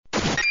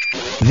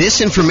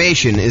This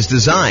information is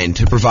designed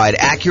to provide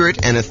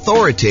accurate and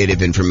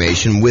authoritative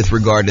information with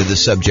regard to the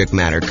subject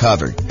matter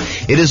covered.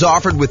 It is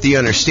offered with the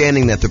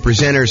understanding that the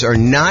presenters are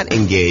not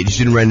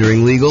engaged in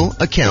rendering legal,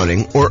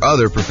 accounting, or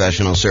other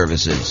professional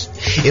services.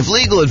 If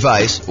legal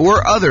advice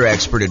or other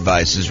expert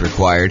advice is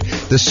required,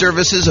 the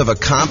services of a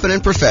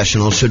competent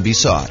professional should be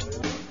sought.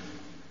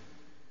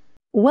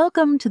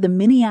 Welcome to the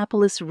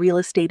Minneapolis Real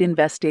Estate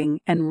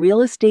Investing and Real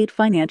Estate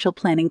Financial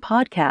Planning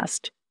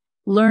Podcast.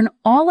 Learn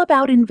all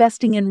about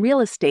investing in real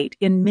estate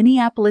in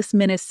Minneapolis,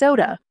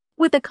 Minnesota,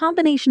 with a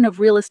combination of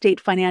real estate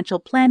financial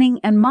planning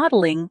and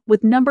modeling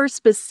with numbers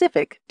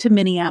specific to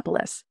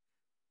Minneapolis.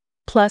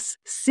 Plus,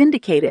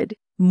 syndicated,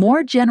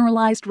 more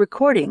generalized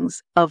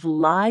recordings of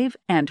live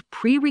and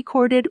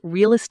pre-recorded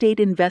real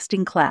estate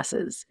investing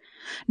classes,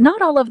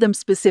 not all of them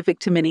specific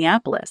to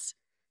Minneapolis.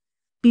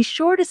 Be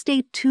sure to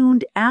stay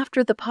tuned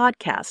after the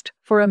podcast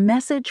for a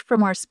message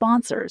from our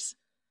sponsors.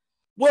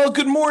 Well,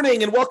 good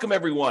morning and welcome,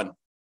 everyone.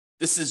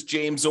 This is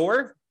James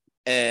Orr,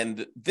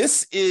 and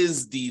this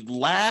is the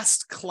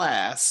last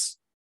class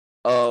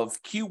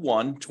of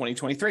Q1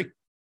 2023.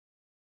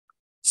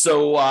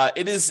 So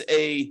it is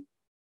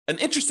an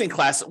interesting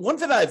class, one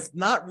that I've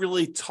not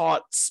really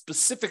taught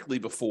specifically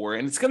before,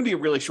 and it's going to be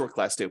a really short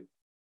class too.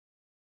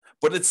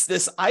 But it's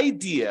this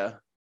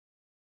idea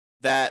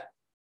that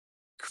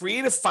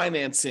creative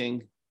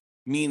financing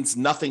means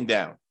nothing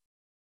down.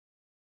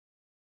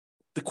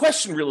 The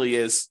question really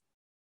is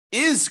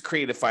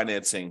creative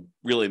financing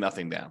really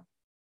nothing down?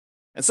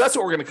 And so that's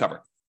what we're going to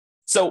cover.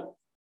 So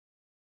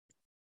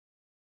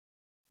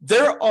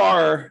there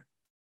are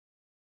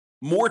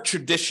more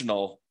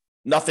traditional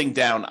nothing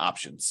down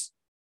options.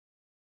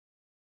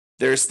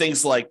 There's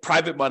things like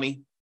private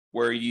money,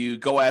 where you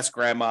go ask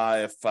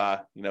grandma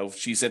if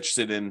she's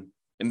interested in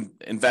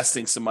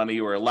investing some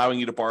money or allowing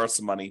you to borrow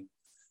some money.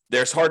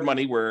 There's hard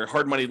money, where a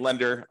hard money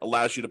lender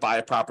allows you to buy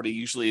a property,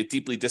 usually a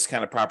deeply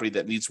discounted property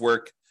that needs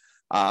work.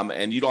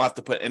 And you don't have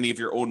to put any of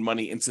your own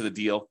money into the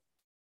deal.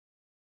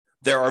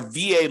 There are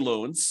VA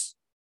loans,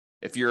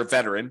 if you're a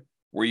veteran,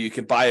 where you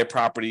can buy a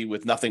property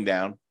with nothing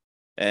down.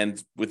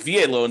 And with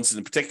VA loans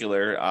in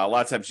particular, a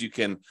lot of times you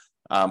can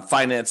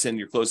finance in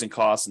your closing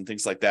costs and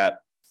things like that.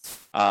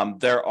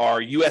 There are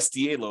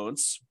USDA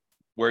loans,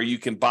 where you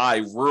can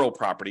buy rural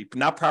property, but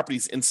not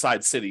properties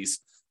inside cities.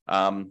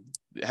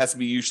 It has to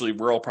be usually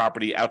rural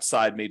property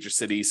outside major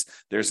cities.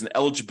 There's an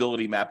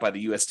eligibility map by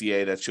the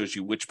USDA that shows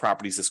you which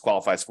properties this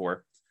qualifies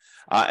for.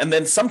 And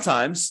then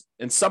sometimes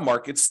in some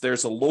markets,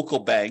 there's a local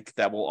bank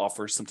that will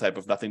offer some type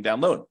of nothing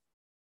down loan.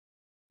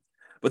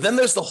 But then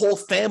there's the whole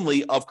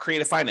family of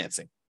creative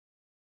financing.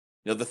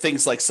 The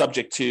things like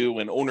subject to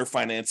and owner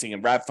financing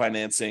and wrap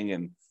financing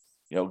and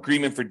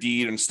agreement for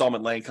deed,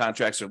 installment land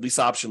contracts, or lease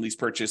option, lease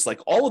purchase, like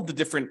all of the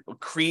different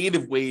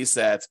creative ways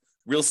that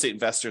real estate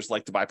investors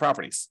like to buy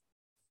properties.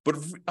 But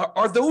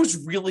are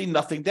those really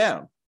nothing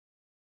down?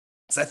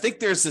 Because I think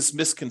there's this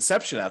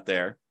misconception out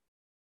there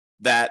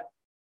that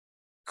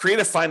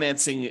creative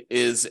financing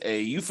is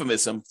a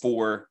euphemism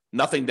for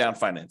nothing down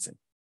financing.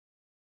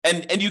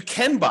 And you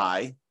can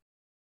buy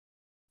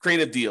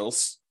creative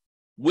deals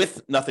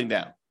with nothing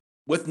down,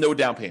 with no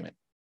down payment.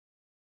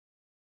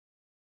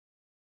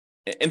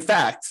 In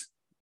fact,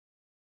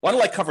 why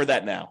don't I cover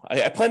that now?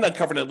 I plan on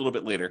covering it a little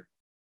bit later,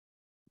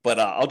 but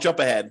I'll jump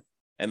ahead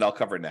and I'll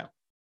cover it now.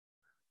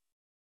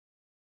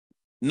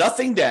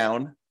 Nothing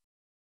down,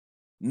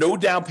 no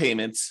down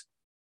payments,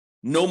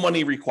 no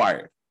money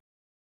required.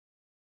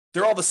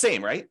 They're all the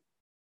same, right?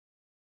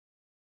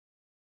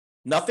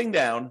 Nothing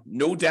down,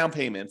 no down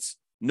payments,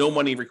 no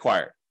money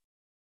required.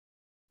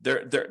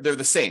 They're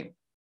the same.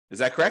 Is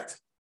that correct?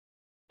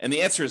 And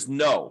the answer is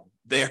no,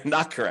 they are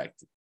not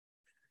correct.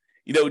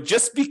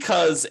 Just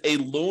because a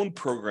loan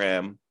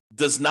program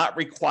does not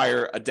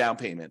require a down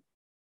payment,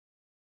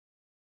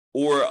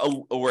 or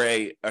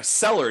a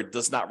seller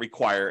does not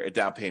require a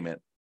down payment,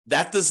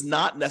 that does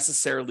not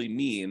necessarily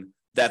mean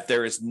that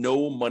there is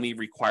no money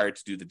required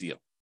to do the deal.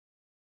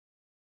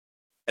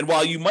 And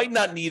while you might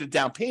not need a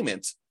down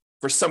payment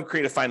for some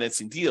creative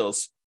financing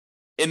deals,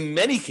 in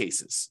many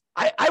cases,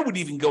 I would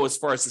even go as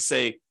far as to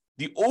say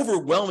the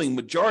overwhelming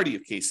majority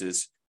of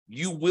cases,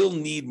 you will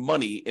need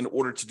money in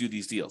order to do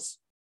these deals.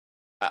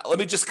 Let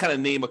me just kind of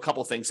name a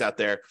couple things out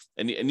there,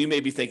 and you may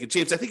be thinking,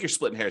 James, I think you're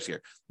splitting hairs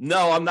here.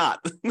 No, I'm not.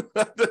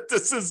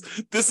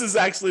 This is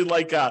actually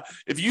like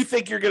if you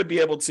think you're going to be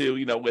able to,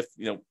 with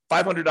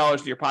 $500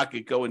 in your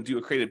pocket, go and do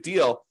a creative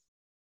deal,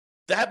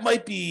 that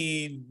might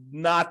be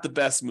not the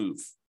best move.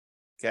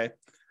 Okay,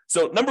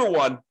 so number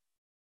one,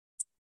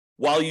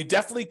 while you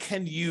definitely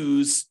can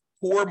use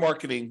poor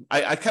marketing,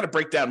 I kind of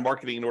break down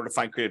marketing in order to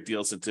find creative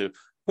deals into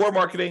poor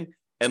marketing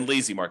and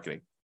lazy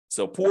marketing.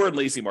 So poor and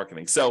lazy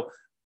marketing. So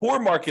poor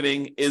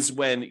marketing is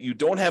when you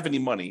don't have any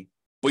money,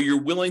 but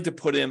you're willing to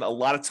put in a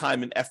lot of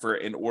time and effort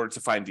in order to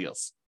find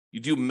deals.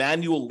 You do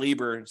manual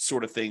labor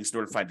sort of things in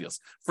order to find deals.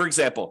 For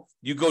example,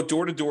 you go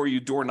door to door, you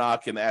door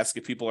knock and ask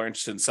if people are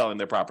interested in selling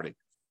their property.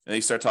 And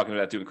they start talking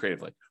about doing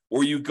creatively.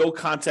 Or you go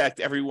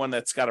contact everyone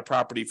that's got a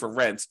property for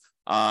rent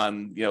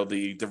on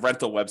the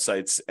rental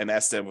websites and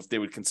ask them if they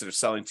would consider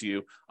selling to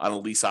you on a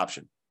lease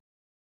option.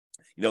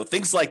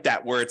 Things like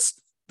that, where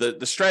it's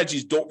the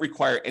strategies don't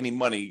require any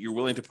money. You're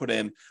willing to put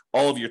in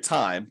all of your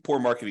time, poor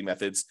marketing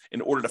methods,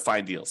 in order to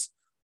find deals.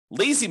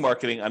 Lazy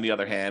marketing, on the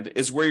other hand,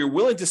 is where you're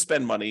willing to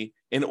spend money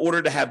in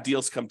order to have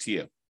deals come to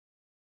you.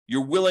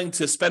 You're willing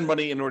to spend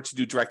money in order to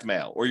do direct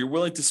mail, or you're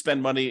willing to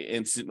spend money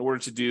in order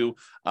to do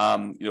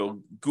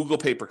Google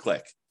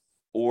pay-per-click,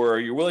 or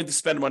you're willing to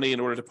spend money in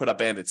order to put up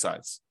bandit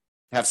signs,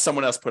 have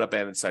someone else put up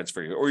bandit signs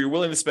for you, or you're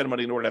willing to spend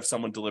money in order to have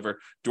someone deliver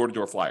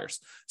door-to-door flyers.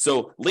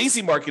 So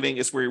lazy marketing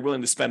is where you're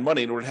willing to spend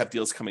money in order to have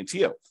deals coming to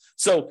you.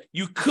 So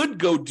you could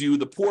go do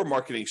the poor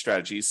marketing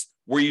strategies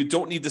where you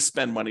don't need to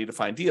spend money to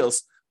find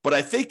deals. But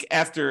I think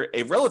after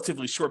a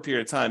relatively short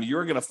period of time,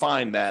 you're going to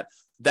find that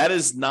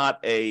is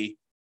not a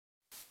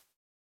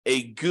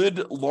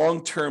good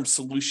long-term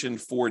solution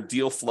for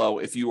deal flow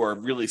if you are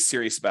really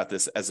serious about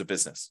this as a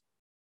business.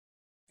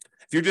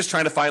 If you're just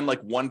trying to find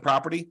like one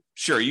property,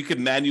 sure, you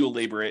can manual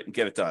labor it and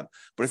get it done.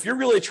 But if you're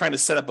really trying to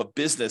set up a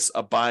business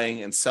of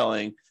buying and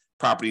selling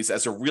properties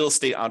as a real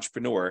estate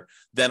entrepreneur,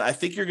 then I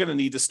think you're going to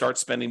need to start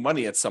spending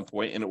money at some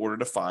point in order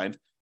to find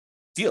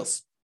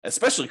deals,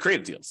 especially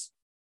creative deals.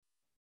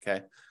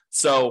 Okay.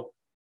 So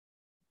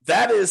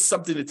that is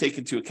something to take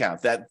into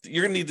account, that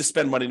you're going to need to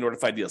spend money in order to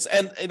find deals.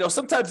 And,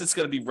 sometimes it's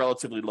going to be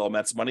relatively low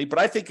amounts of money, but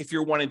I think if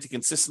you're wanting to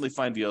consistently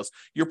find deals,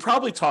 you're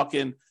probably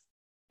talking,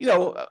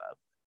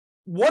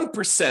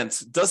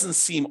 1% doesn't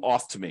seem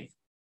off to me.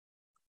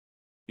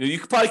 You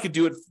probably could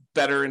do it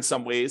better in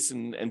some ways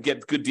and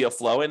get good deal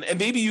flow. And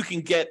maybe you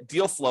can get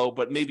deal flow,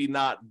 but maybe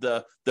not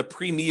the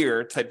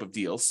premier type of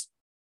deals.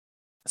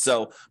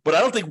 So, but I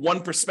don't think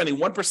spending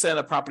 1%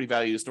 of property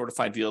values in order to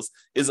find deals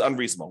is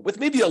unreasonable, with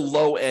maybe a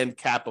low end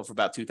cap of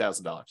about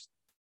 $2,000.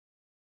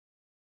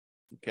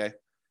 Okay.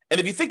 And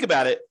if you think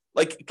about it,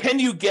 like, can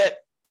you get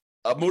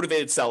a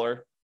motivated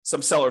seller,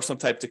 some seller of some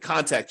type, to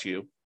contact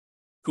you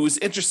who is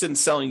interested in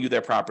selling you their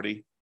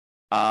property?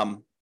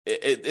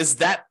 Is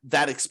that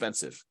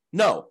expensive?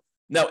 No.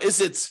 Now, is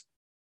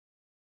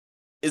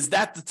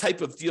that the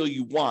type of deal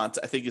you want?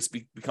 I think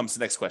becomes the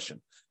next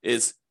question.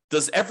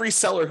 Does every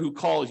seller who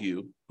calls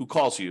you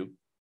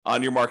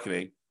on your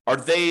marketing, are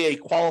they a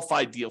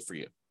qualified deal for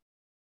you?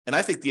 And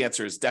I think the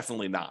answer is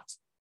definitely not.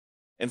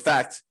 In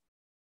fact,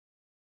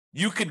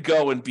 you could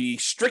go and be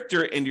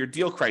stricter in your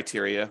deal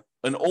criteria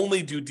and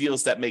only do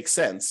deals that make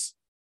sense.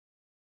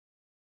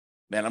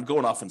 Man, I'm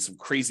going off on some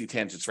crazy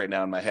tangents right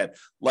now in my head.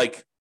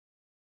 Like,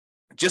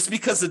 just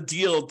because a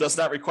deal does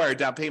not require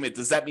down payment,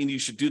 does that mean you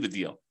should do the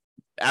deal?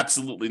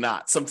 Absolutely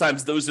not.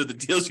 Sometimes those are the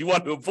deals you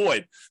want to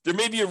avoid. There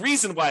may be a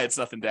reason why it's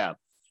nothing down.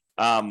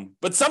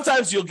 But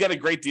sometimes you'll get a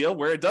great deal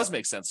where it does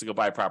make sense to go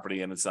buy a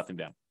property and it's nothing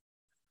down.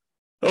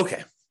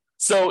 Okay.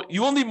 So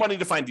you will need money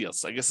to find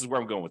deals, I guess is where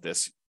I'm going with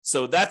this.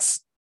 So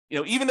that's,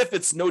 even if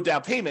it's no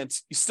down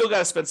payment, you still got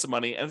to spend some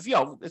money. And,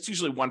 it's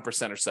usually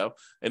 1% or so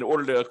in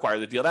order to acquire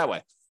the deal that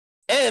way.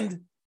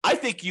 And I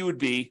think you would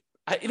be,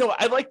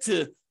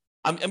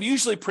 I'm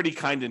usually pretty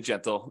kind and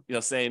gentle,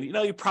 saying,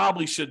 you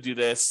probably should do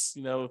this,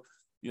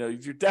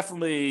 you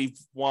definitely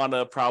want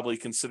to probably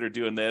consider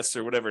doing this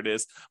or whatever it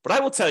is. But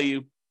I will tell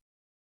you,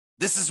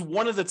 this is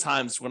one of the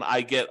times when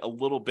I get a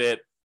little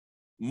bit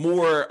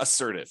more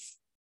assertive.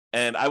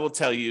 And I will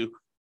tell you,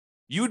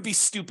 you would be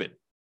stupid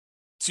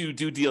to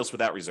do deals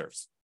without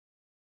reserves.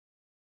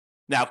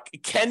 Now,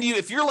 can you,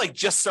 if you're like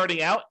just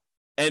starting out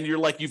and you're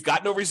like, you've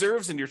got no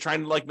reserves and you're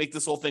trying to like make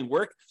this whole thing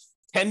work,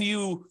 can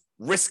you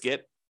risk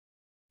it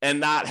and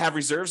not have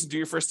reserves and do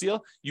your first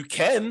deal? You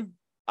can.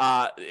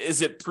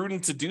 Is it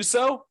prudent to do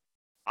so?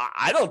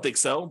 I don't think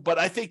so, but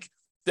I think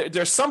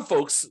there's some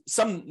folks,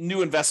 some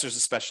new investors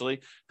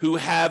especially, who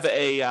have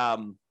their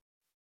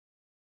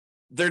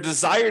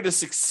desire to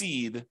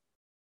succeed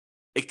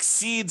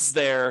exceeds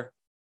their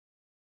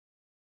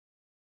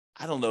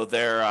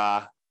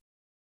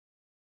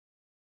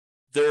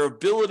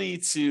ability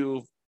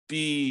to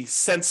be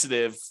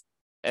sensitive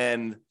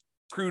and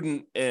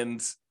prudent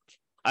and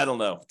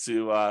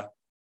to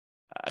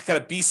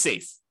kind of be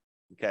safe.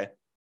 Okay.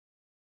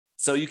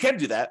 So you can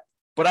do that,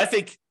 but I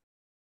think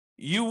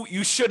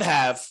you should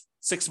have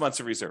 6 months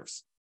of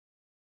reserves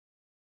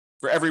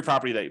for every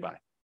property that you buy.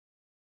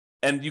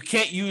 And you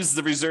can't use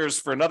the reserves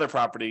for another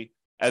property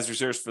as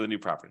reserves for the new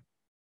property.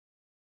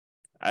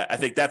 I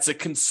think that's a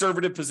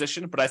conservative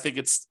position, but I think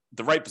it's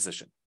the right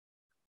position.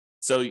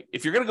 So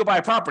if you're going to go buy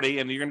a property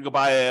and you're going to go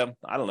buy a,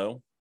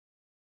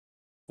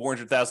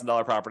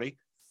 $400,000 property,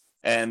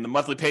 and the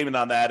monthly payment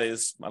on that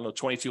is,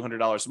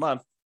 $2,200 a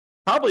month,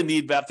 probably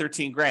need about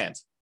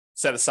 $13,000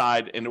 set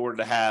aside in order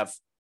to have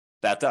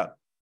that done.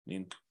 I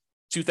mean,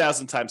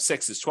 2,000 times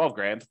 6 is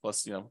 $12,000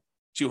 plus,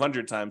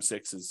 200 times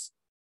 6 is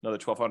another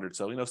 1,200.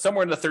 So,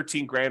 somewhere in the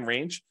 $13,000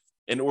 range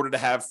in order to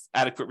have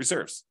adequate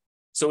reserves.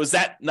 So is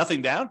that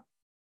nothing down?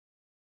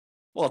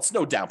 Well, it's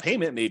no down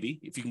payment, maybe,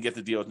 if you can get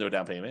the deal with no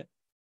down payment.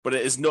 But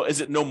is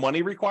it no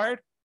money required?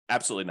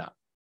 Absolutely not.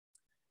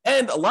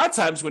 And a lot of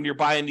times when you're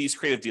buying these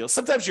creative deals,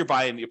 sometimes you're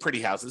buying your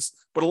pretty houses,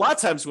 but a lot of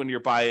times when you're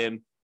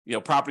buying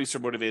properties for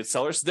motivated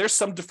sellers, there's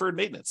some deferred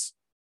maintenance.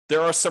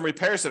 There are some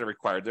repairs that are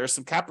required. There are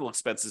some capital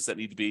expenses that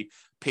need to be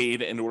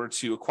paid in order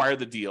to acquire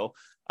the deal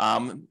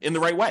in the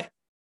right way.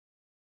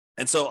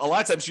 And so a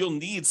lot of times you'll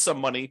need some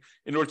money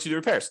in order to do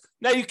repairs.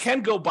 Now you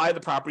can go buy the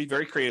property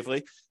very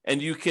creatively,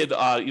 and you could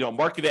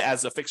market it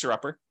as a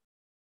fixer-upper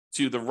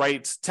to the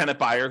right tenant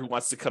buyer who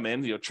wants to come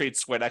in, trade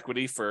sweat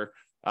equity for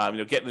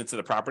getting into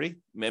the property.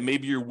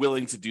 Maybe you're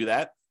willing to do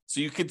that.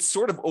 So you could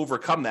sort of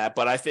overcome that.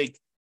 But I think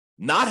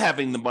not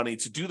having the money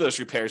to do those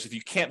repairs, if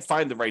you can't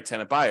find the right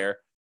tenant buyer,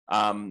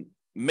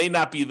 may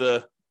not be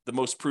the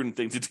most prudent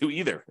thing to do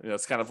either.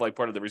 It's kind of like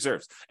part of the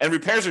reserves. And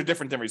repairs are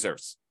different than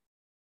reserves.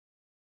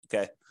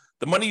 Okay.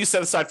 The money you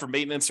set aside for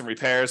maintenance and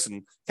repairs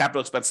and capital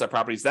expenses on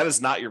properties, that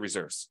is not your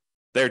reserves.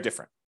 They're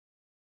different.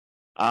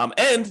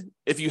 And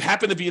if you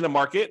happen to be in a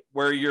market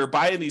where you're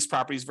buying these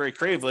properties very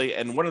creatively,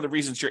 and one of the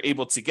reasons you're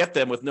able to get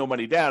them with no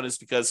money down is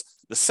because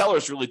the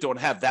sellers really don't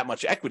have that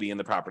much equity in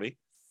the property,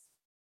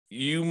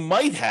 you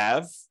might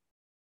have,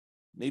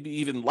 maybe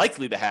even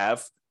likely to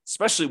have,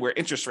 especially where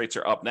interest rates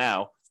are up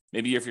now,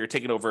 maybe if you're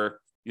taking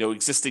over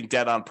existing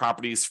debt on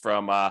properties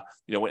from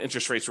when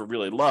interest rates were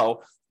really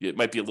low, it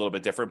might be a little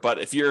bit different. But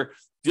if you're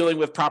dealing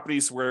with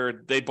properties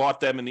where they bought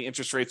them and the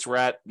interest rates were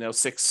at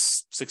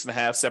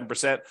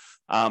 6.5%,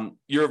 7%,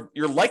 you're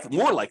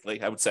more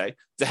likely, I would say,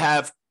 to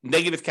have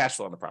negative cash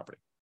flow on the property.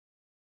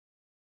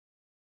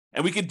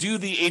 And we could do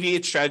the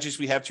 88 strategies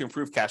we have to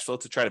improve cash flow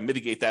to try to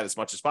mitigate that as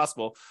much as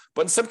possible.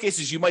 But in some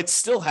cases, you might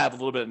still have a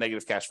little bit of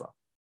negative cash flow,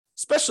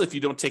 especially if you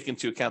don't take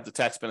into account the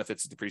tax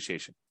benefits of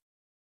depreciation.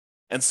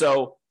 And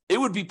so it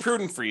would be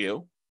prudent for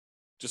you,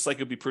 just like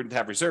it would be prudent to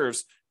have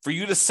reserves, for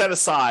you to set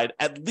aside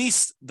at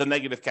least the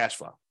negative cash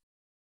flow.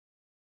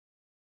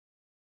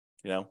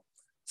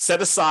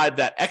 Set aside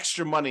that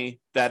extra money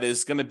that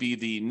is going to be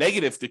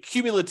the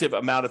cumulative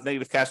amount of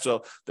negative cash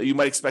flow that you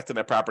might expect in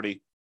that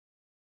property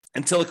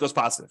until it goes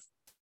positive.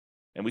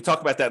 And we talk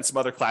about that in some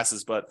other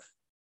classes, but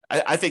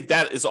I think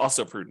that is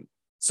also prudent.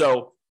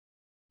 So,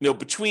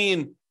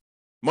 between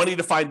money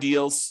to find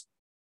deals,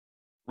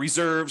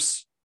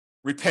 reserves,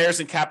 repairs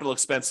and capital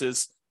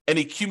expenses,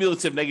 any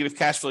cumulative negative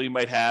cash flow you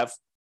might have,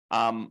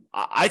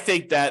 I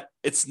think that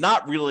it's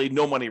not really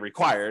no money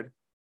required,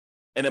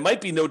 and it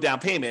might be no down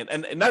payment.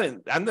 And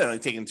I'm not only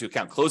taking into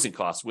account closing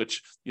costs,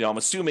 which I'm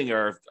assuming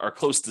are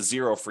close to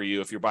zero for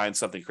you if you're buying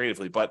something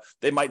creatively, but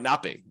they might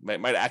not be.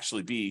 Might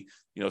actually be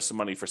some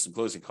money for some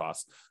closing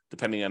costs,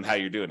 depending on how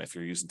you're doing. If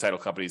you're using title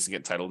companies to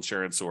get title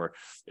insurance, or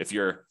if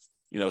you're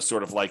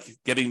sort of like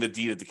getting the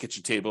deed at the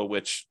kitchen table,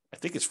 which I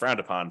think is frowned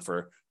upon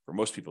for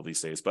most people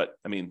these days. But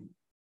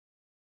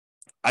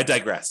I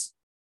digress.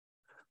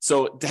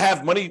 So to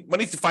have money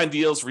to find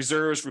deals,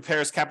 reserves,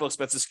 repairs, capital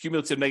expenses,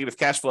 cumulative negative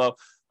cash flow,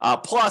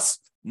 plus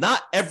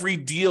not every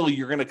deal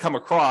you're going to come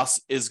across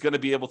is going to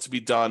be able to be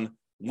done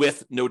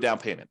with no down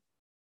payment.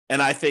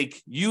 And I think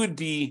you would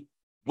be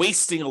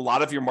wasting a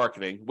lot of your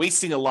marketing,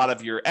 wasting a lot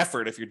of your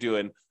effort if you're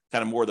doing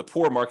kind of more of the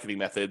poor marketing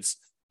methods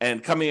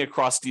and coming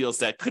across deals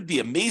that could be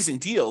amazing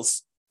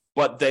deals,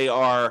 but they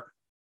are,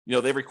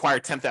 they require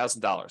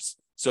 $10,000.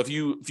 So if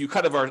you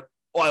kind of are,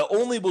 I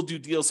only will do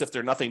deals if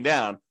they're nothing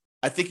down,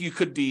 I think you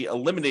could be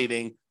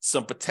eliminating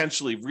some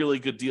potentially really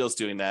good deals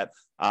doing that.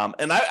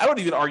 And I would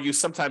even argue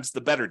sometimes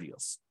the better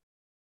deals.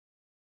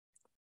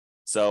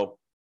 So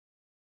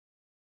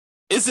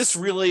is this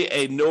really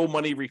a no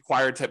money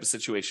required type of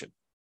situation?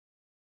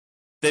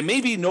 There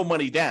may be no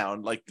money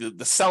down, like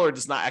the seller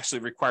does not actually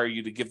require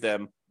you to give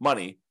them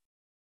money,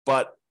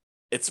 but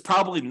it's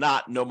probably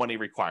not no money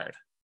required.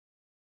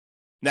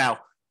 Now,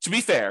 to be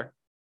fair,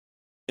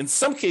 in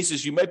some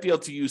cases, you might be able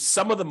to use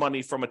some of the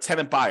money from a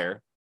tenant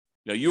buyer.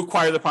 You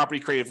acquire the property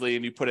creatively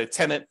and you put a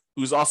tenant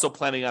who's also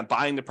planning on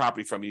buying the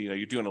property from you.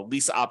 You're doing a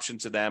lease option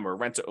to them or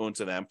rent to own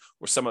to them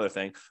or some other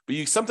thing. But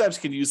you sometimes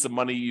can use the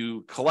money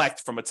you collect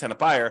from a tenant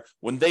buyer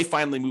when they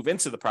finally move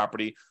into the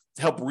property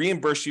to help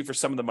reimburse you for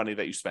some of the money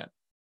that you spent.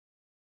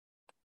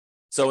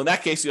 So in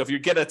that case, if you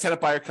get a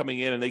tenant buyer coming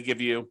in and they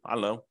give you,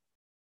 1%,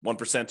 2%,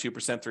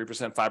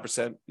 3%,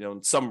 5%,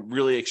 in some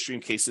really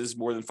extreme cases,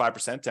 more than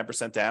 5%,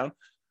 10% down,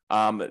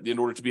 in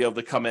order to be able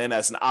to come in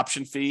as an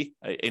option fee,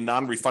 a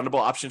non-refundable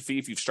option fee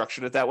if you've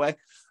structured it that way,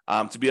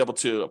 to be able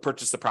to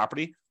purchase the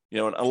property. In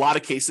a lot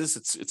of cases,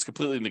 it's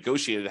completely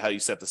negotiated how you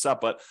set this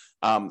up, but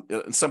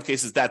in some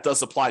cases that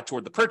does apply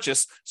toward the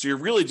purchase. So you're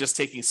really just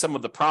taking some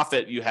of the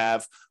profit you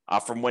have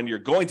from when you're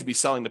going to be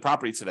selling the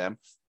property to them,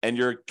 and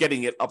you're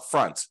getting it up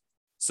front.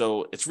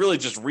 So it's really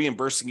just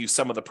reimbursing you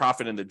some of the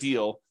profit in the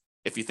deal,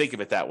 if you think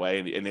of it that way,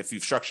 and if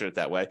you've structured it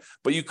that way.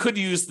 But you could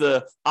use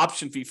the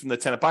option fee from the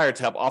tenant buyer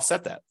to help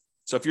offset that.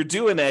 So if you're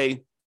doing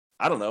a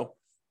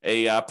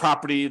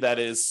property that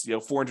is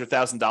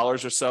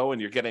 $400,000 or so,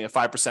 and you're getting a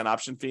 5%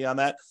 option fee on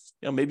that,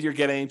 maybe you're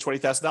getting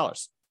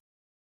 $20,000,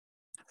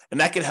 and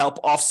that could help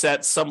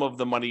offset some of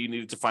the money you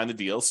needed to find the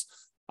deals.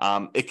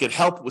 It could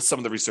help with some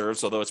of the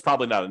reserves, although it's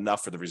probably not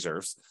enough for the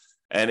reserves,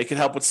 and it can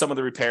help with some of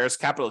the repairs,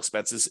 capital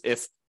expenses,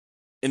 if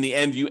in the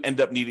end you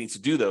end up needing to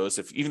do those.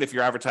 Even if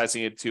you're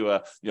advertising it to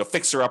a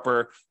fixer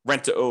upper,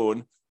 rent to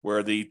own,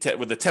 where the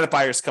tenant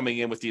buyer is coming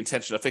in with the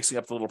intention of fixing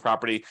up the little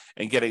property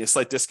and getting a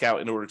slight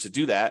discount in order to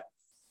do that.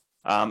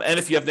 And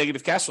if you have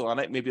negative cash flow on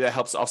it, maybe that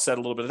helps offset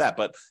a little bit of that.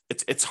 But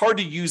it's hard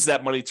to use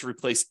that money to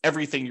replace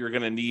everything you're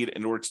going to need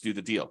in order to do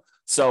the deal.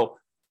 So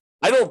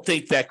I don't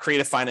think that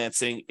creative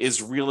financing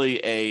is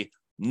really a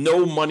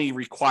no money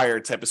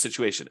required type of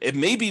situation. It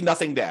may be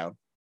nothing down,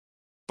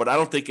 but I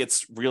don't think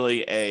it's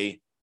really a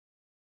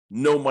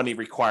no money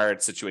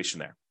required situation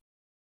there.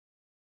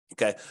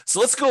 Okay,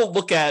 so let's go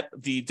look at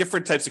the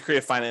different types of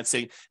creative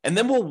financing, and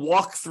then we'll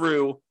walk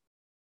through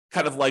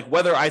kind of like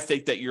whether I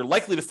think that you're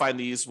likely to find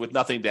these with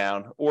nothing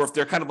down, or if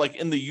they're kind of like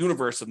in the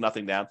universe of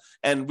nothing down,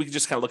 and we can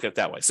just kind of look at it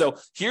that way. So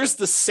here's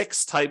the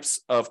 6 types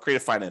of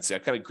creative financing. I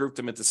kind of grouped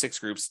them into 6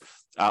 groups.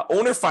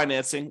 Owner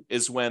financing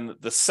is when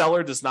the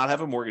seller does not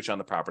have a mortgage on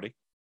the property.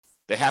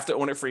 They have to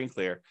own it free and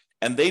clear,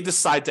 and they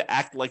decide to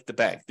act like the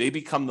bank. They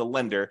become the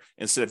lender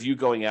instead of you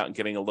going out and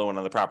getting a loan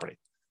on the property.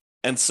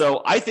 And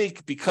so I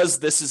think because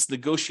this is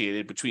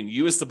negotiated between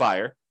you as the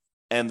buyer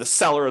and the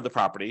seller of the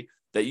property,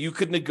 that you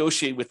could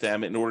negotiate with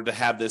them in order to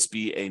have this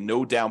be a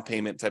no down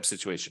payment type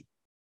situation.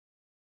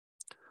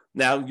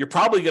 Now, you're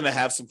probably going to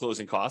have some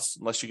closing costs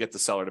unless you get the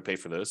seller to pay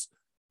for those.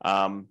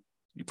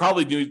 You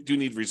probably do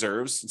need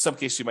reserves. In some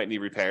cases, you might need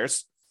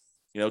repairs,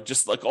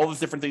 just like all the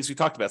different things we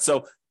talked about.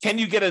 So can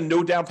you get a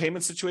no down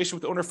payment situation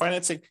with owner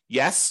financing?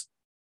 Yes.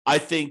 I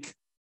think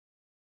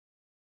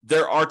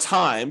there are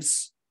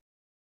times,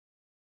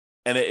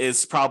 and it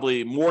is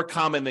probably more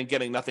common than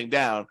getting nothing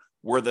down,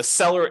 where the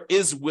seller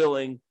is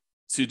willing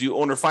to do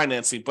owner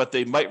financing, but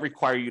they might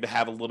require you to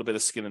have a little bit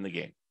of skin in the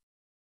game,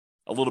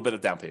 a little bit of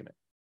down payment.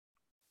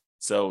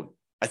 So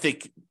I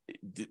think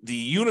the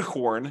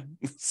unicorn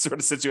sort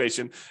of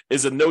situation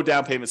is a no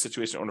down payment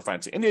situation, owner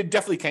financing, and you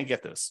definitely can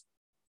get this.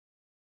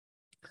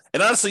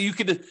 And honestly,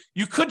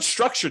 you could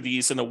structure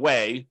these in a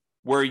way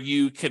where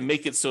you can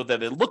make it so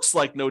that it looks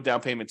like no down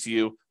payment to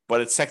you,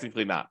 but it's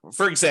technically not.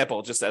 For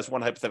example, just as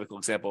one hypothetical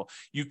example,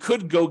 you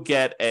could go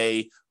get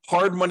a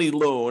hard money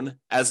loan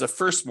as a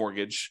first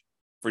mortgage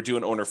for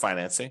doing owner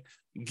financing,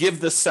 give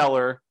the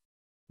seller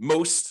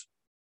most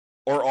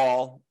or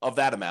all of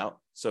that amount.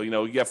 So, you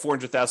have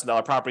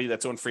 $400,000 property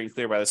that's owned free and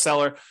clear by the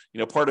seller.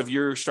 Part of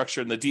your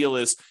structure in the deal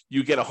is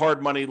you get a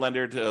hard money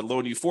lender to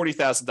loan you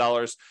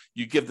 $40,000.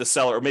 You give the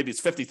seller, or maybe it's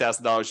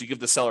 $50,000. You give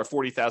the seller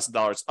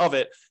 $40,000 of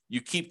it.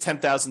 You keep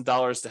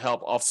 $10,000 to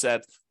help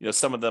offset,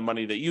 some of the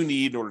money that you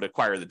need in order to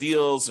acquire the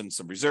deals and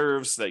some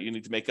reserves that you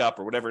need to make up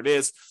or whatever it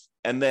is.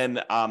 And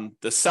then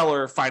the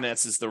seller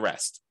finances the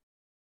rest.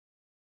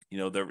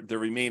 The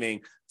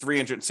remaining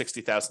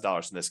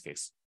 $360,000 in this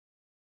case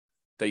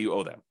that you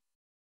owe them.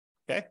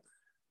 Okay.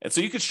 And so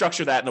you could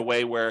structure that in a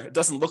way where it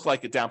doesn't look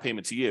like a down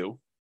payment to you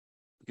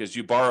because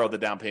you borrow the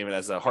down payment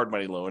as a hard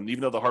money loan. And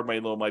even though the hard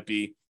money loan might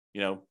be,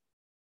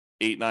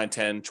 8, 9,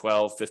 10,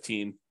 12,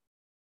 15,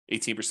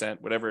 18%,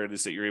 whatever it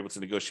is that you're able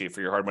to negotiate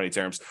for your hard money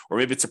terms, or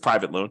maybe it's a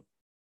private loan.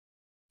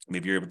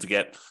 Maybe you're able to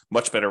get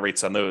much better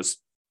rates on those.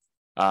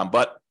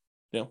 But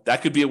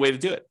that could be a way to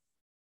do it.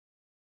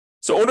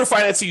 So owner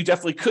financing, you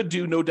definitely could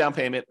do no down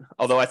payment,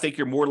 although I think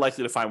you're more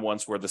likely to find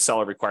ones where the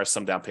seller requires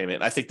some down payment.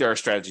 And I think there are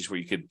strategies where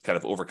you could kind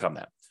of overcome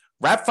that.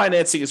 Wrap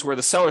financing is where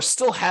the seller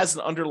still has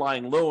an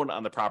underlying loan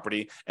on the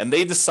property, and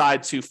they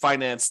decide to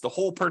finance the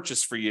whole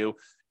purchase for you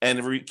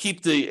and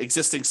keep the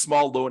existing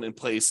small loan in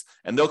place,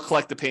 and they'll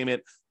collect the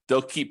payment.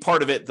 They'll keep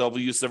part of it. They'll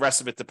use the rest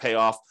of it to pay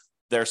off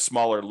their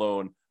smaller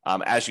loan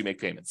as you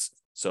make payments.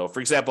 So, for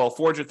example,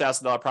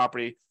 $400,000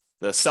 property,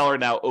 the seller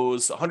now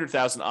owes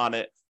 $100,000 on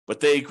it, but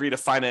they agree to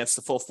finance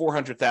the full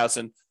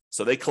 $400,000.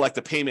 So they collect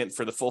the payment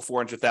for the full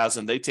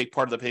 $400,000. They take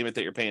part of the payment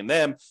that you're paying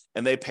them,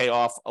 and they pay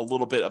off a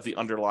little bit of the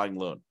underlying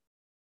loan.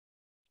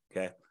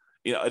 Okay.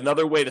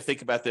 Another way to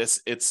think about this,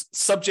 it's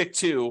subject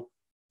to,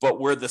 but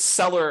where the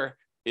seller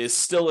is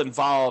still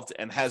involved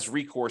and has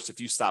recourse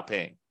if you stop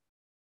paying.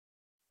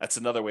 That's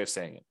another way of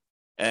saying it.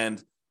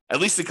 And at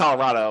least in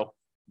Colorado,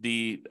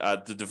 the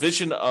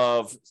division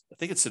of, I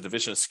think it's the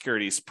Division of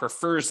Securities,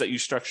 prefers that you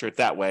structure it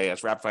that way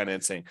as wrap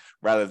financing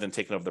rather than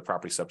taking over the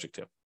property subject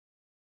to.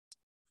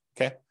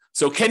 Okay.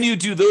 So can you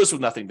do those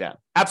with nothing down?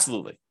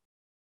 Absolutely.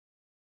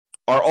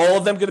 Are all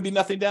of them going to be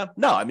nothing down?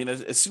 No. I mean,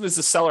 as soon as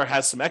the seller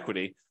has some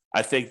equity,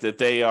 I think that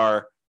they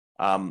are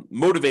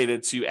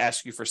motivated to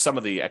ask you for some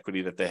of the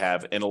equity that they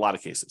have in a lot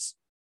of cases.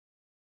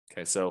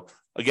 Okay. So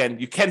again,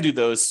 you can do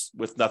those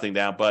with nothing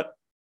down, but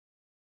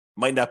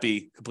might not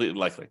be completely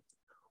likely.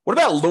 What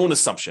about loan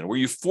assumption, where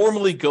you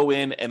formally go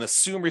in and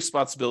assume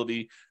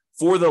responsibility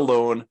for the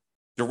loan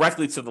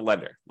directly to the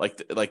lender?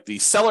 Like the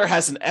seller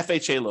has an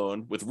FHA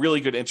loan with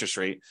really good interest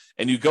rate,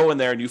 and you go in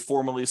there and you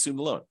formally assume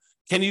the loan.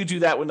 Can you do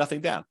that with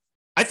nothing down?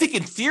 I think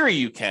in theory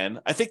you can.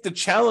 I think the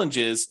challenge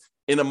is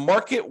in a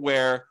market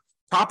where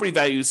property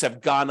values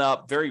have gone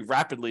up very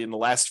rapidly in the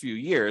last few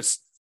years,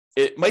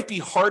 it might be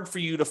hard for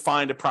you to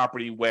find a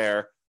property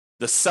where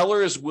the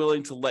seller is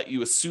willing to let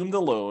you assume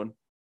the loan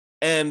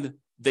and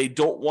they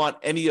don't want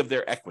any of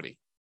their equity.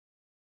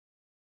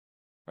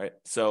 right?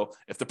 So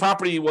if the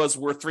property was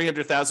worth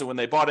 $300,000 when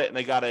they bought it and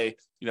they got a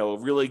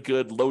really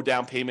good low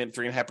down payment,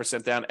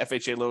 3.5% down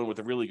FHA loan with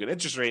a really good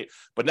interest rate,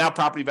 but now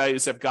property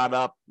values have gone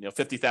up,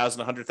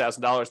 $50,000,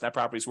 $100,000, and that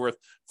property is worth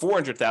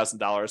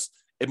 $400,000.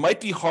 It might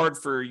be hard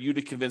for you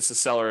to convince the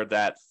seller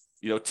that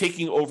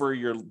taking over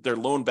their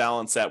loan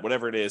balance at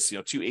whatever it is,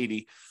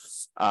 280,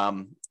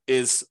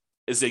 is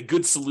a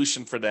good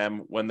solution for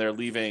them when they're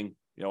leaving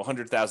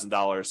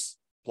 $100,000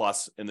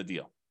 plus in the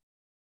deal.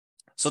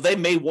 So they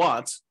may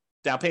want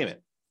down payment.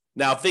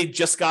 Now, if they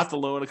just got the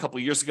loan a couple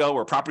of years ago,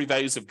 where property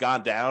values have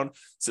gone down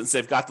since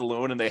they've got the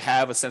loan and they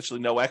have essentially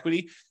no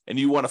equity, and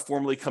you want to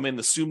formally come in,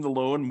 assume the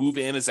loan, move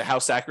in as a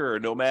house hacker or a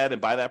nomad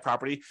and buy that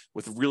property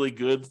with really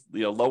good,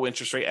 low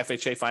interest rate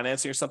FHA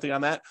financing or something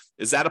on that,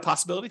 is that a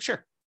possibility?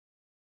 Sure.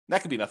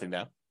 That could be nothing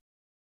down.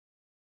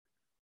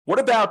 What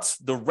about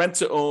the rent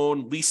to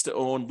own, lease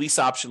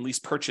option, lease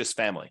purchase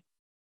family,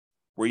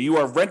 where you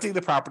are renting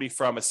the property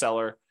from a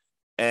seller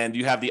and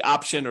you have the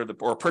option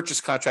or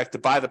purchase contract to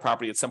buy the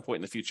property at some point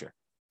in the future?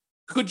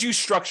 Could you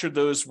structure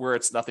those where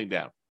it's nothing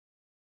down?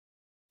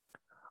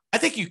 I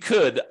think you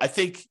could. I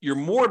think you're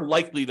more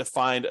likely to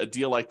find a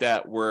deal like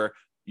that where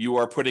you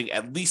are putting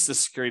at least a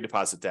security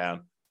deposit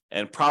down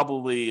and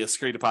probably a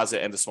security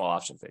deposit and a small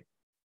option fee.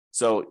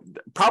 So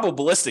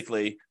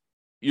probabilistically,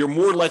 you're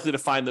more likely to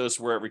find those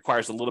where it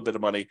requires a little bit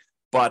of money.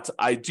 But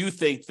I do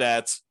think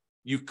that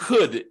you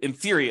could, in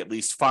theory at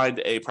least, find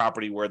a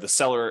property where the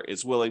seller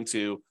is willing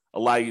to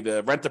allow you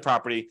to rent the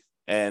property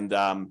and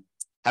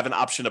have an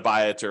option to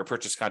buy it or a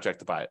purchase contract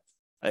to buy it.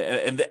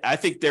 And I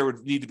think there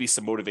would need to be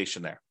some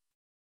motivation there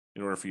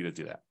in order for you to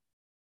do that.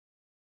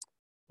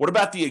 What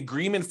about the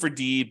agreement for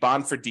deed,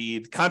 bond for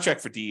deed,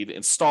 contract for deed,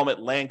 installment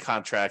land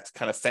contract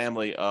kind of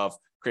family of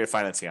creative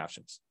financing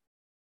options?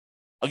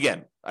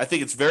 Again, I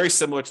think it's very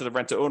similar to the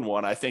rent to own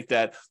one. I think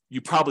that you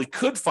probably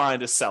could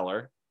find a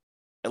seller,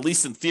 at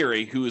least in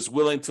theory, who is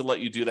willing to let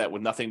you do that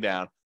with nothing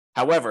down.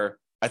 However,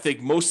 I think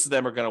most of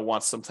them are going to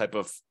want some type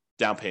of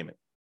down payment.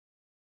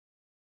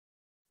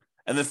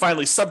 And then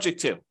finally, subject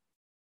to.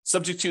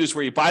 Subject to is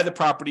where you buy the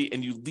property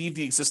and you leave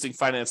the existing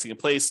financing in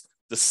place.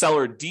 The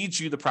seller deeds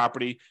you the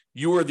property.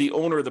 You are the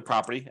owner of the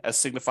property, as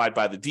signified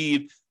by the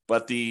deed,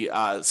 but the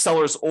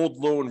seller's old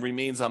loan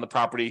remains on the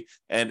property.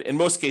 And in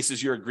most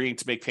cases, you're agreeing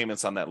to make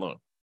payments on that loan.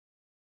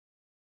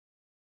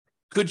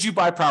 Could you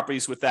buy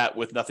properties with that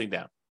with nothing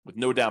down, with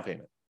no down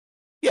payment?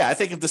 Yeah, I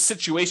think if the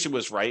situation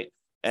was right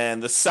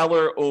and the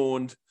seller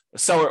owed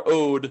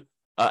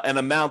an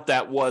amount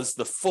that was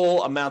the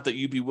full amount that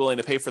you'd be willing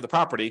to pay for the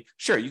property,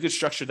 sure, you could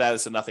structure that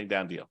as a nothing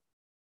down deal.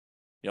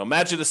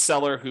 Imagine a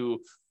seller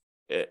who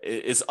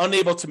is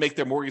unable to make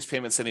their mortgage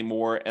payments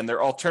anymore, and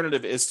their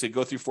alternative is to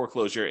go through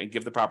foreclosure and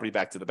give the property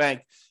back to the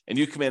bank. And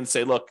you come in and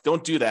say, look,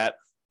 don't do that.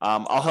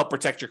 I'll help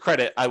protect your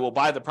credit. I will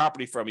buy the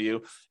property from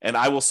you, and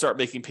I will start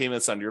making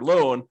payments on your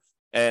loan.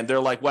 And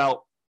they're like,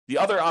 well, the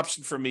other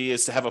option for me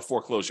is to have a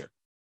foreclosure.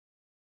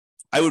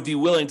 I would be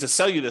willing to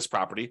sell you this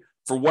property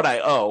for what I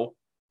owe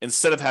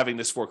instead of having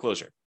this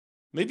foreclosure.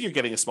 Maybe you're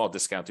getting a small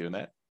discount doing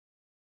that.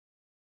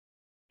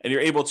 And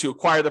you're able to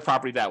acquire the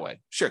property that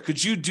way. Sure.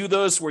 Could you do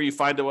those where you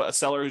find a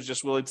seller who's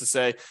just willing to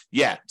say,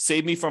 yeah,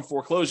 save me from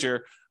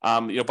foreclosure,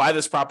 buy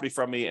this property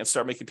from me and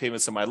start making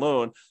payments on my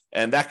loan.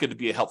 And that could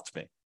be a help to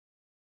me.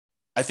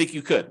 I think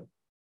you could.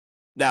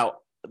 Now,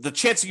 the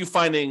chance of you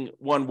finding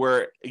one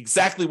where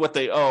exactly what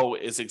they owe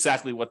is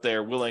exactly what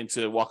they're willing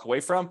to walk away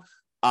from,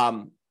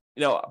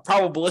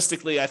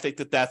 probabilistically, I think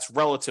that that's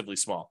relatively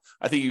small.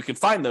 I think you can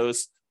find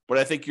those, but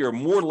I think you're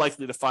more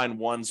likely to find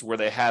ones where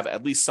they have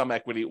at least some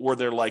equity, or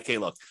they're like, hey,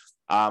 look,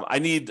 I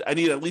need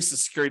at least a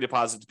security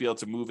deposit to be able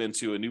to move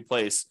into a new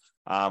place.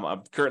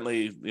 I'm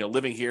currently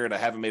living here and I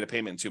haven't made a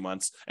payment in 2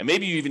 months. And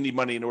maybe you even need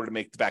money in order to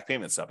make the back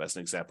payments up, as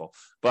an example.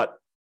 But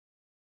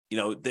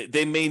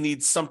they may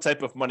need some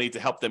type of money to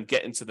help them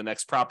get into the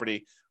next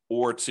property,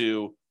 or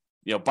to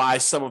buy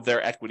some of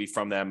their equity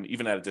from them,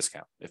 even at a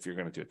discount, if you're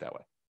going to do it that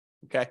way.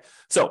 Okay,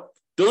 so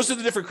those are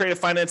the different creative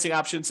financing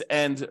options,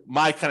 and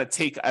my kind of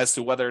take as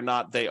to whether or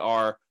not they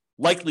are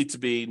likely to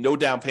be no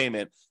down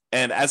payment.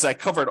 And as I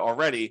covered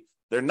already,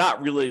 they're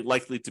not really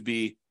likely to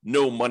be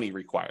no money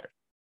required.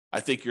 I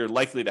think you're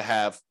likely to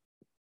have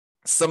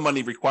some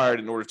money required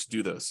in order to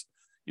do those.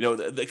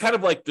 The kind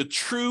of like the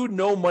true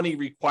no money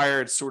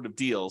required sort of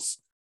deals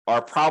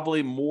are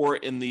probably more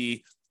in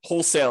the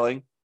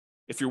wholesaling,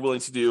 if you're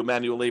willing to do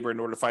manual labor in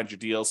order to find your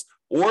deals,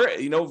 or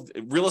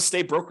real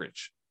estate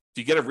brokerage. If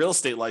you get a real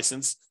estate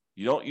license,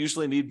 you don't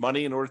usually need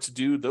money in order to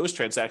do those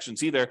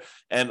transactions either.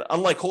 And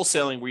unlike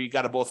wholesaling, where you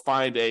got to both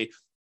find a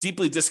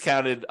deeply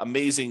discounted,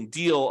 amazing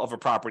deal of a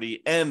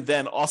property, and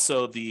then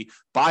also the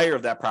buyer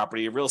of that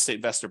property, a real estate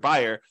investor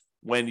buyer,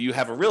 when you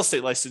have a real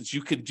estate license,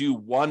 you could do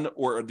one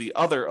or the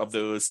other of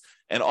those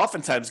and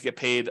oftentimes get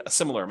paid a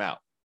similar amount.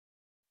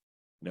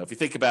 If you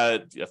think about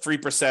it,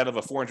 3% of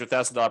a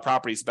 $400,000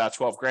 property is about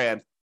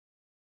 $12,000.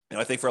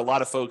 I think for a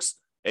lot of folks,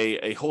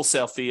 a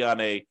wholesale fee on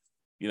an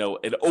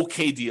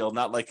okay deal,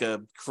 not like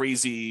a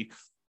crazy,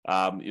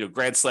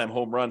 grand slam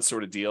home run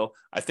sort of deal,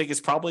 I think is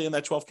probably in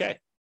that $12,000.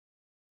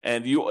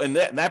 And you, in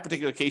that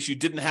particular case, you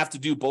didn't have to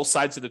do both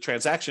sides of the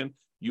transaction.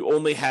 You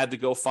only had to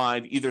go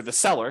find either the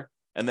seller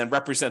and then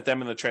represent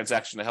them in the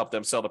transaction to help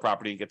them sell the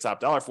property and get top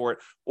dollar for it,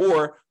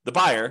 or the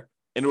buyer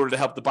in order to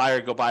help the buyer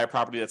go buy a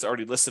property that's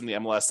already listed in the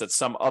MLS that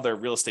some other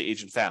real estate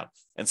agent found.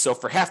 And so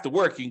for half the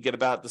work, you can get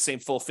about the same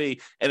full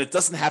fee, and it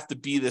doesn't have to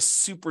be this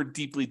super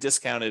deeply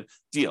discounted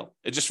deal.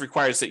 It just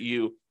requires that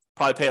you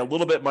probably pay a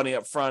little bit of money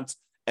up front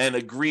and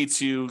agree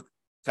to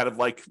kind of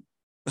like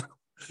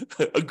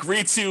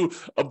agree to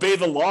obey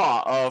the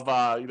law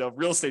of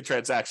real estate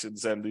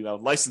transactions and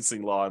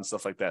licensing law and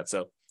stuff like that.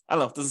 So I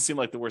don't know, it doesn't seem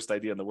like the worst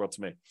idea in the world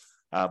to me,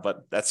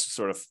 but that's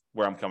sort of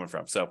where I'm coming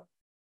from. So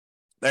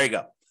there you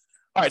go.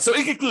 All right, so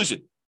in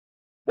conclusion,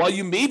 while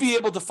you may be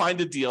able to find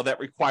a deal that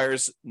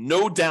requires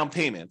no down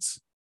payments,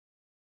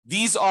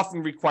 these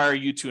often require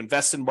you to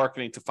invest in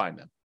marketing to find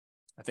them.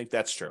 I think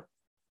that's true.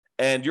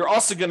 And you're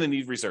also going to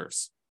need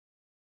reserves.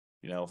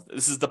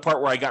 This is the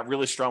part where I got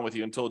really strong with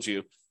you and told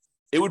you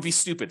it would be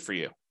stupid for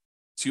you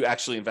to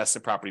actually invest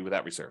in property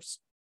without reserves.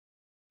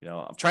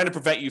 I'm trying to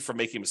prevent you from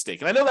making a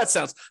mistake. And I know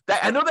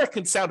that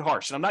can sound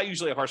harsh, and I'm not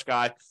usually a harsh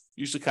guy,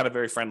 usually kind of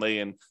very friendly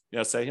and,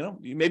 say,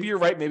 maybe you're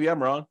right, maybe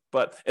I'm wrong.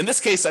 But in this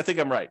case, I think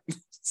I'm right.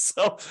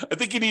 So I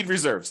think you need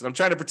reserves, and I'm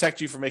trying to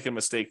protect you from making a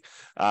mistake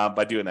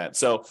by doing that.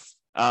 So,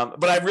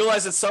 but I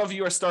realize that some of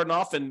you are starting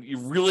off and you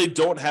really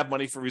don't have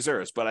money for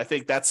reserves, but I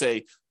think that's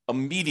a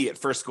immediate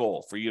first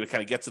goal for you to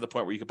kind of get to the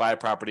point where you can buy a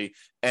property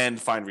and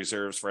find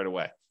reserves right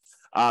away.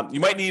 You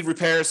might need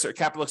repairs or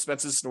capital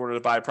expenses in order to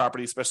buy a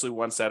property, especially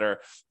ones that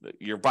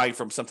you're buying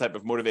from some type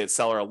of motivated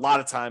seller. A lot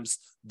of times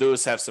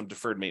those have some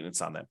deferred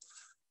maintenance on them.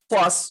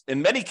 Plus,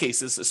 in many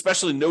cases,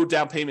 especially no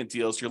down payment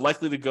deals, you're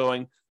likely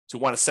to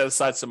want to set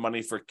aside some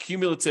money for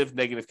cumulative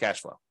negative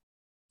cash flow.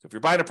 So if you're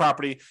buying a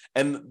property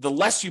and the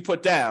less you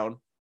put down,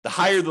 the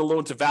higher the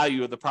loan to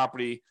value of the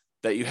property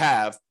that you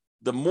have,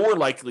 the more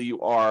likely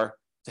you are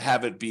to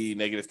have it be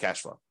negative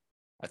cash flow.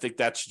 I think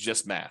that's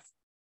just math.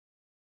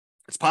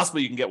 It's possible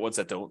you can get ones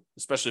that don't,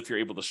 especially if you're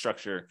able to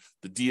structure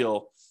the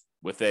deal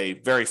with a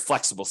very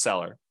flexible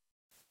seller.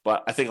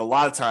 But I think a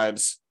lot of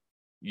times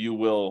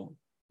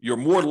you're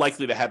more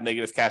likely to have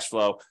negative cash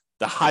flow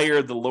the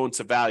higher the loan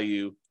to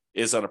value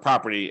is on a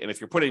property. And if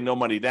you're putting no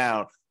money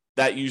down,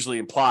 that usually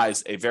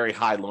implies a very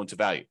high loan to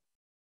value.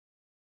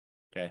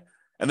 Okay.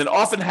 And then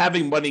often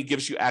having money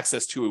gives you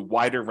access to a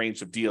wider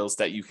range of deals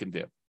that you can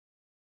do.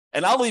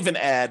 And I'll even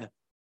add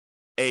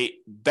a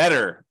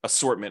better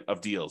assortment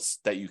of deals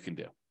that you can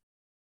do.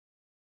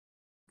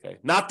 Okay.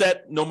 Not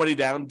that no money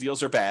down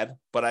deals are bad,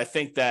 but I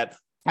think that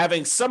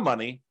having some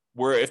money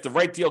where if the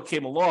right deal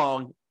came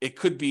along, it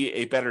could be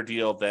a better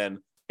deal than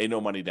a no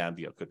money down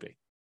deal could be.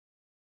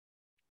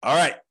 All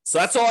right. So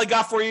that's all I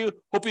got for you.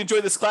 Hope you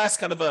enjoyed this class,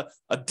 kind of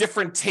a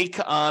different take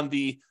on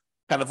the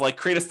kind of like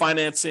creative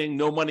financing,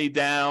 no money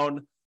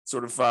down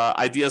sort of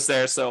ideas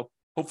there. So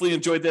hopefully you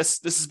enjoyed this.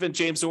 This has been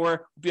James Orr.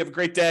 Hope you have a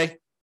great day.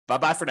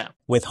 Bye-bye for now.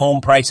 With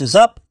home prices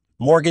up,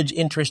 mortgage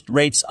interest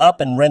rates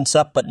up, and rents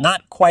up, but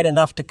not quite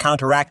enough to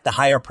counteract the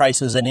higher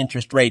prices and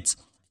interest rates,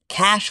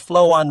 cash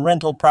flow on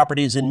rental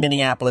properties in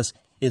Minneapolis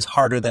is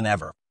harder than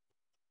ever.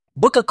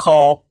 Book a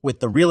call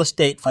with the Real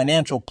Estate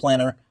Financial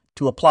Planner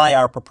to apply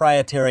our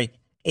proprietary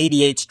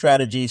 88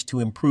 strategies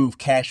to improve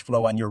cash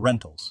flow on your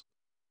rentals.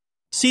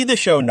 See the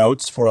show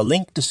notes for a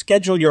link to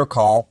schedule your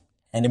call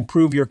and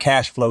improve your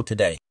cash flow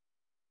today.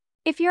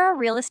 If you're a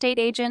real estate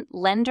agent,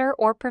 lender,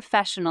 or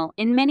professional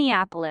in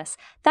Minneapolis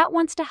that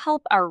wants to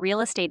help our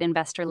real estate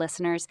investor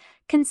listeners,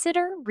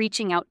 consider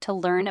reaching out to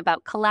learn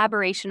about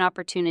collaboration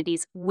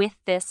opportunities with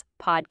this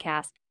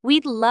podcast.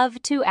 We'd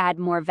love to add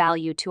more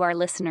value to our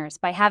listeners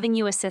by having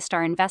you assist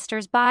our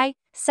investors buy,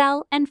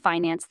 sell, and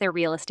finance their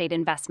real estate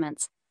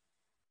investments.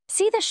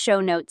 See the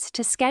show notes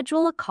to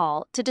schedule a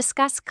call to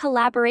discuss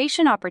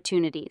collaboration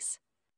opportunities.